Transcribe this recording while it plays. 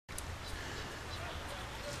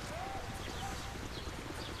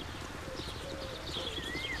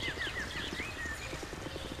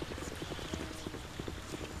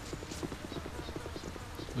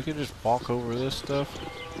We can just walk over this stuff.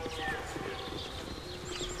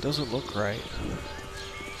 Doesn't look right.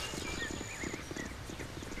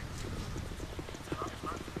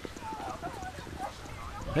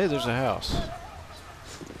 Hey, there's a house.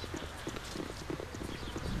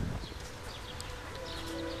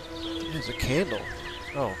 There's a candle.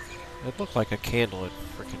 Oh, it looked like a candle at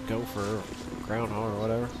freaking Gopher or Groundhog or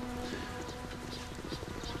whatever.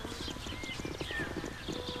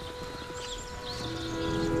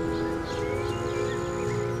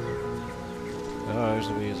 Oh, there's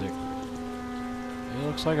the music. It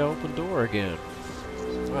looks like an open door again.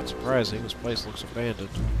 Not surprising, this place looks abandoned.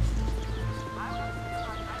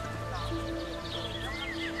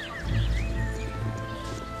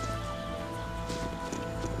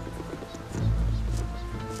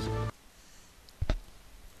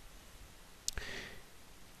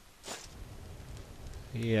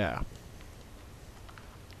 Yeah.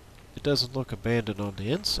 It doesn't look abandoned on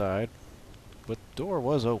the inside, but the door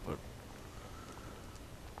was open.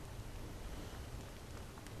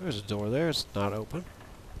 There's a door there, it's not open.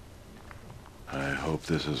 I hope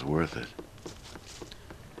this is worth it.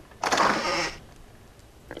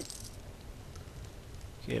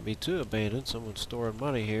 Can't be too abandoned. Someone's storing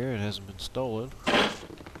money here. It hasn't been stolen.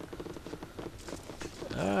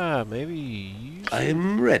 Ah, maybe you... I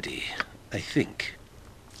am ready, I think.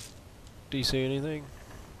 Do you see anything?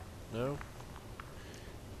 No?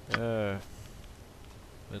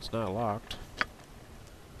 It's not locked.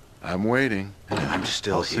 I'm waiting. I'm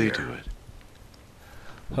still I'll here. see to it.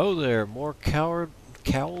 Ho there, more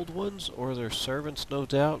cowled ones, or their servants, no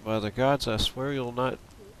doubt. By the gods, I swear you'll not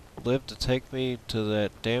live to take me to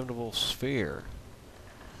that damnable sphere.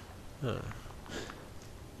 Huh.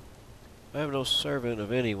 I am no servant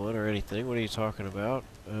of anyone or anything. What are you talking about?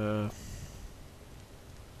 I'm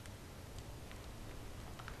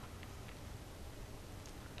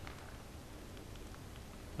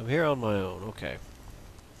here on my own. Okay.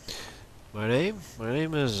 My name? My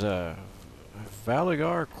name is,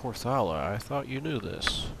 Valigar Korthala. I thought you knew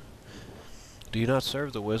this. Do you not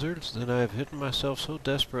serve the wizards? Then I have hidden myself so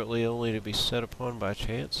desperately only to be set upon by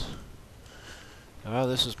chance. Ah,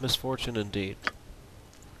 this is misfortune indeed.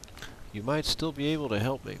 You might still be able to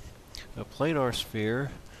help me. A planar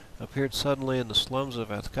sphere appeared suddenly in the slums of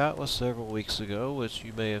Athkatla several weeks ago, which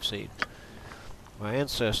you may have seen. My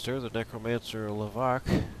ancestor, the necromancer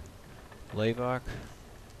Lavok,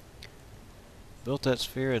 built that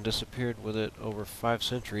sphere and disappeared with it over 5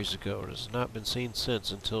 centuries ago. It has not been seen since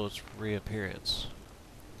until its reappearance.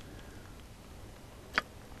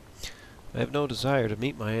 I have no desire to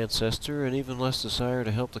meet my ancestor, and even less desire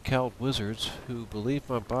to help the cowled wizards, who believe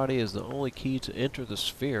my body is the only key to enter the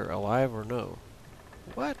sphere, alive or no.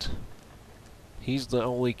 What? He's the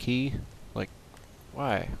only key? Like,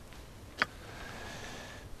 why?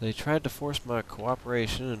 They tried to force my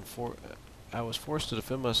cooperation, and I was forced to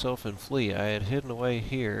defend myself and flee. I had hidden away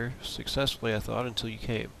here, successfully I thought, until you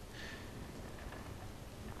came.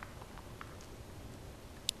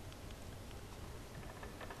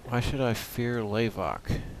 Why should I fear Lavok?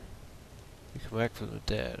 You come back from the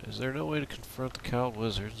dead. Is there no way to confront the cowled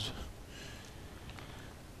wizards?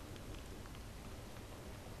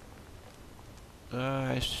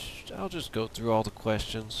 I'll just go through all the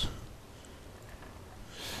questions.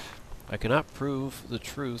 I cannot prove the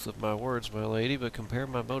truth of my words, my lady, but compare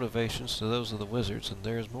my motivations to those of the wizards, and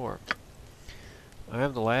there is more. I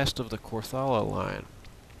am the last of the Korthala line.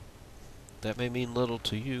 That may mean little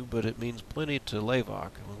to you, but it means plenty to Lavok.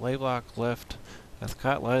 When Lavok left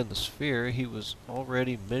Athkatla in the sphere, he was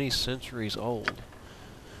already many centuries old.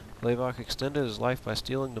 Lavok extended his life by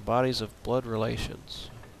stealing the bodies of blood relations.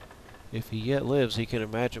 If he yet lives, he can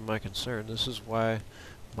imagine my concern. This is why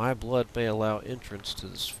my blood may allow entrance to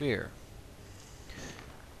the sphere.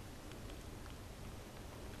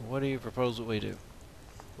 What do you propose that we do?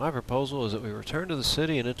 My proposal is that we return to the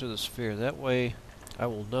city and enter the sphere. That way I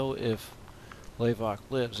will know if Lavok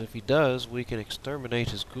lives. If he does, we can exterminate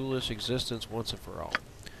his ghoulish existence once and for all.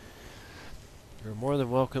 You're more than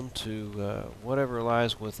welcome to whatever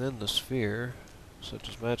lies within the sphere, such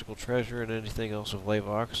as magical treasure and anything else of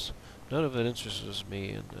Lavok's. None of it interests me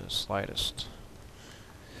in the slightest.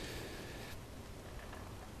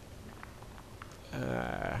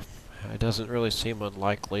 It doesn't really seem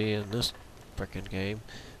unlikely in this frickin' game.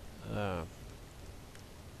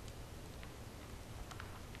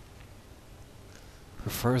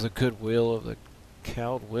 Prefer the goodwill of the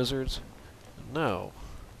cowled wizards? No.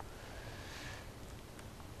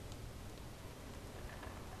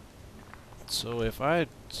 So if I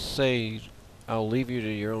say I'll leave you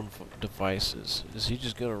to your own devices, is he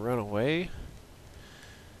just gonna run away?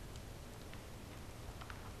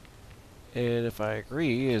 And if I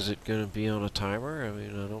agree, is it going to be on a timer? I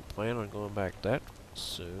mean, I don't plan on going back that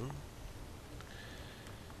soon.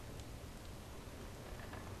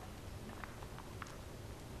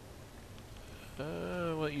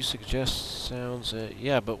 What you suggest sounds...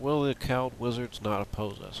 yeah, but will the cowled wizards not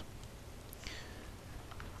oppose us?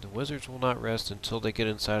 The wizards will not rest until they get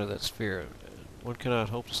inside of that sphere. One cannot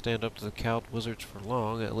hope to stand up to the cowled wizards for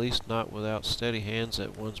long, at least not without steady hands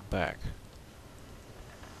at one's back.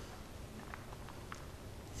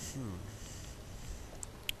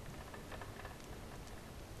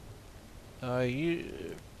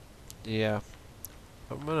 Yeah.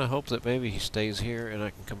 I'm gonna hope that maybe he stays here and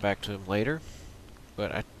I can come back to him later.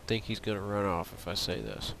 But I think he's gonna run off if I say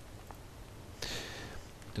this.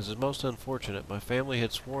 This is most unfortunate. My family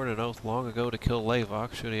had sworn an oath long ago to kill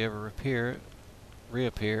Lavok should he ever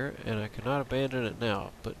reappear, and I cannot abandon it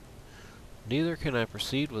now, but neither can I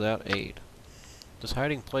proceed without aid. This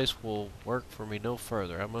hiding place will work for me no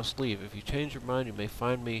further. I must leave. If you change your mind, you may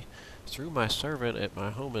find me through my servant at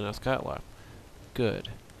my home in Athkatla. Good.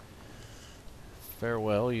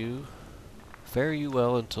 Farewell, you. Fare you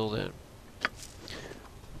well until then.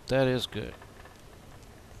 That is good.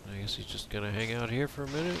 I guess he's just gonna hang out here for a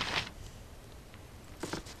minute.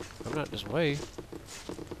 I'm not in his way.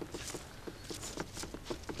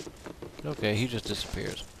 Okay, he just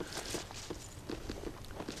disappears.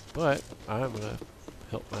 But I'm gonna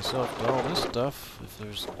help myself to all this stuff if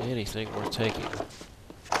there's anything worth taking.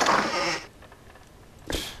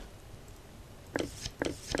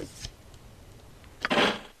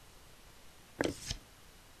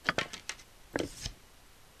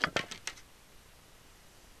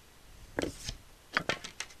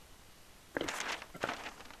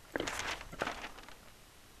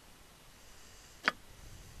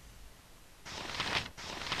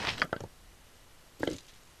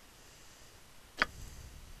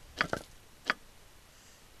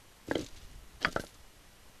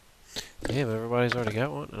 Damn, everybody's already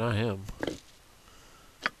got one? Not him.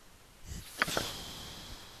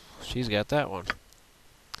 She's got that one.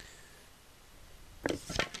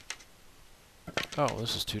 Oh,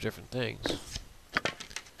 this is two different things.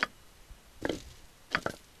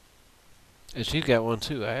 And she's got one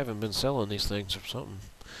too. I haven't been selling these things or something.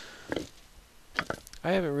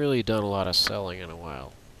 I haven't really done a lot of selling in a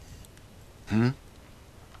while.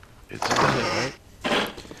 It's Right?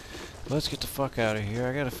 Let's get the fuck out of here.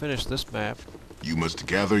 I gotta finish this map. You must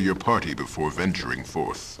gather your party before venturing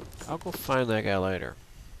forth. I'll go find that guy later.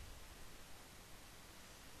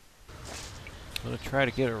 I'm gonna try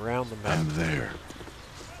to get around the map. I'm there.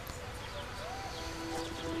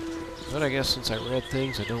 But I guess since I read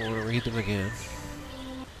things, I don't want to read them again.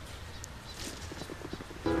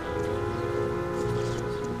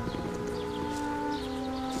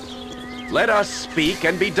 Let us speak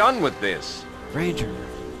and be done with this. Ranger,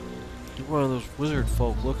 you're one of those wizard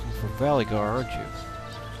folk looking for Valigar, aren't you?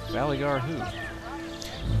 Valigar who?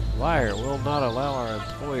 Liar will not allow our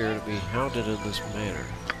employer to be hounded in this manner.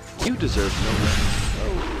 You deserve no less.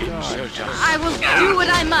 Oh, God. I will do what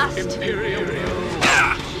I must.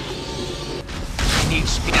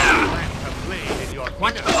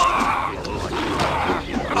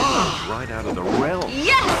 Right out of the realm.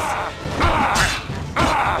 Yes!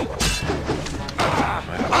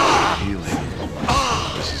 My body's healing.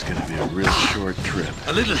 This is gonna be a real short trip.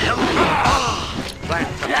 A little help.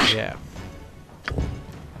 Yeah.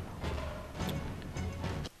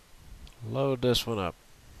 Load this one up.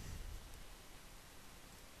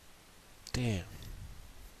 Damn.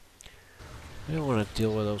 I don't want to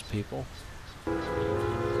deal with those people. I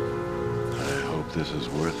hope this is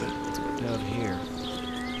worth it. Let's go down here.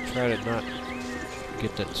 Try to not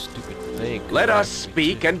get that stupid thing. Let us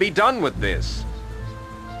speak and be done with this.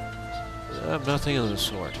 Nothing of the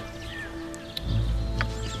sort.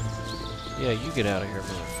 Yeah, you get out of here,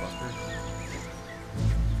 motherfucker.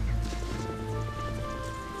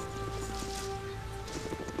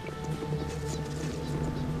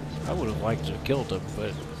 I would have liked to have killed him,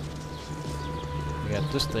 but we got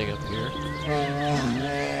this thing up here,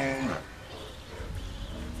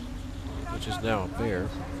 which is now a bear.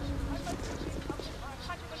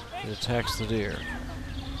 It attacks the deer.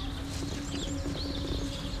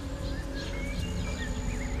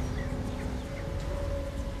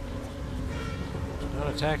 It's not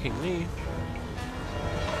attacking me.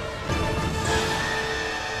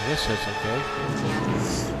 I guess that's okay.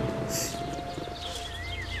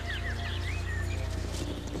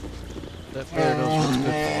 That bear knows what's good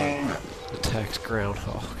for him. Attacks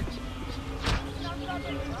groundhog.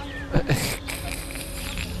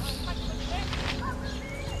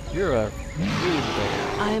 You're a mean bear.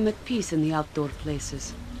 I am at peace in the outdoor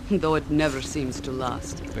places. though it never seems to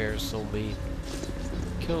last. Bear's so mean.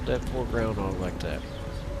 Killed that poor groundhog like that.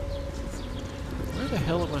 Where the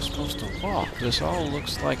hell am I supposed to walk? This all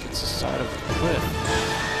looks like it's the side of a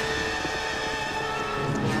cliff.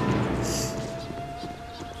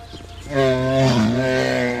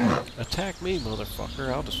 Attack me, motherfucker.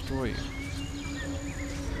 I'll destroy you.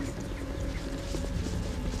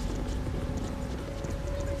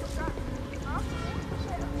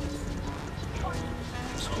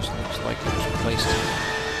 This just looks like it was placed here.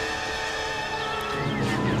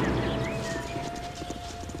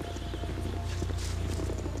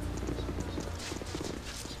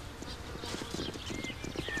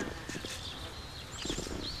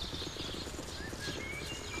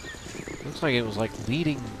 Looks like it was like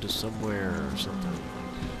leading to somewhere or something.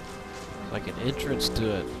 Like an entrance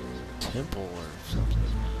to a temple or something.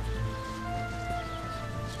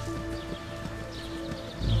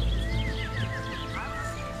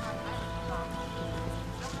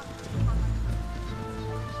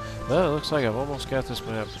 Well, it looks like I've almost got this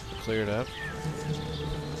map cleared up.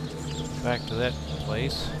 Back to that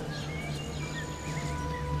place.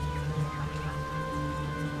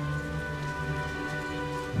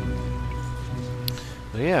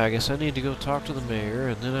 But yeah, I guess I need to go talk to the mayor,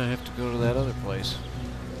 and then I have to go to that other place.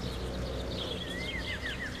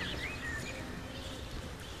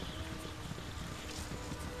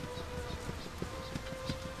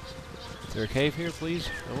 Is there a cave here, please?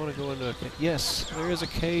 I want to go into a cave. Yes, there is a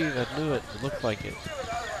cave. I knew it. It looked like it.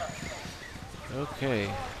 Okay,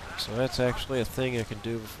 so that's actually a thing I can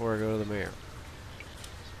do before I go to the mayor.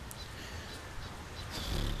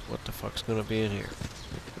 What the fuck's gonna be in here?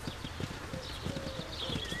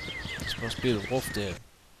 This must be the wolf den.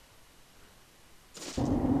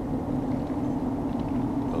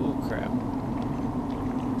 Oh crap.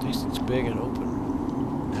 At least it's big and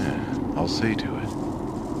open. Yeah, I'll see to it.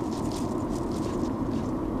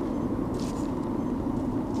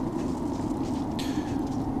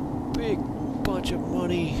 Big bunch of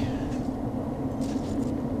money.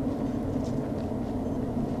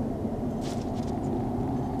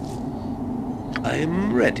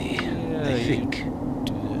 I'm ready, Yeah, I you think.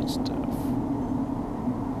 do that stuff.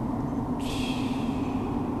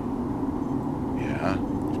 Yeah,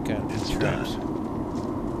 There's gotta be it's traps. done.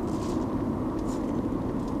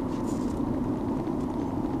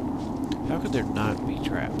 How could there not be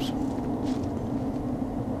traps?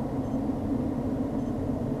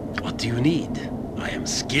 What do you need? I am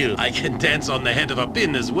skilled. I can dance on the head of a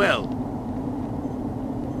pin as well.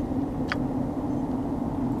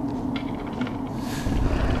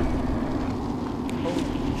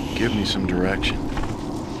 Give me some direction.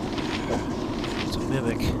 It's a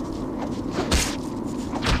mimic.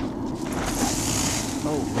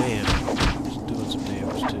 Oh man, it's doing some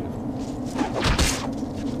damage too.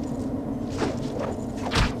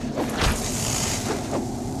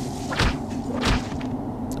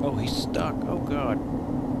 Oh, he's stuck. Oh god.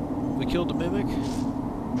 We killed the mimic?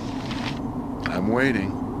 I'm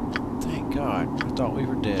waiting. Thank god. I thought we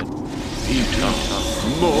were dead.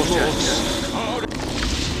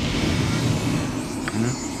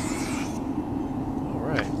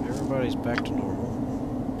 Alright, everybody's back to normal.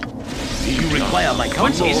 You require my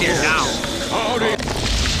counsel now.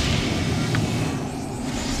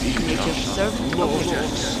 Make your servant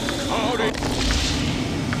obedient.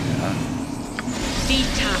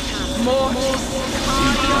 Vita mortis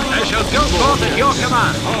I shall go forth at your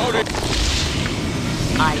command.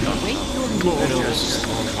 I await your I know move. this is a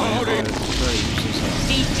long way, but I'm trying to use this up.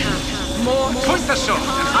 Vita mortis Point the sword, and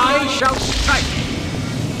I shall strike.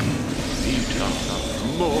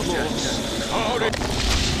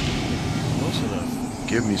 Close enough.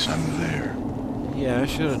 Give me some there. Yeah, I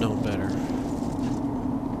should have known better.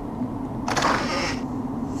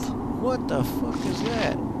 What the fuck is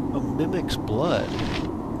that? A mimic's blood.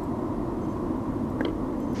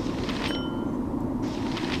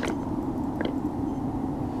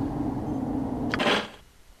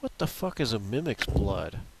 What the fuck is a mimic's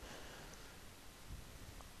blood?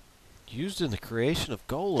 Used in the creation of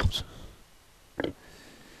golems.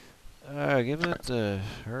 Give that to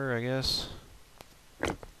her, I guess.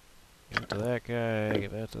 Give it to that guy,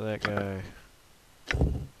 give that to that guy.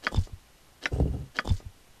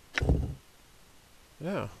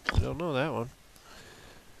 Yeah, I don't know that one.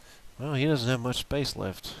 Well, he doesn't have much space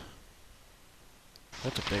left.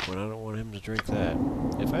 That's a big one. I don't want him to drink that.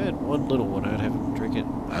 If I had one little one, I'd have him drink it.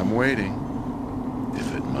 I'm waiting.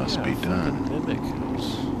 If it must be done. Mimic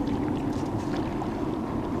house.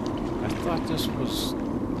 I thought this was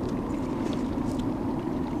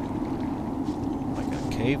like a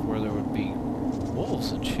cave where there would be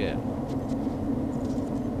wolves and shit.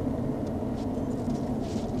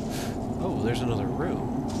 there's another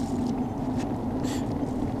room.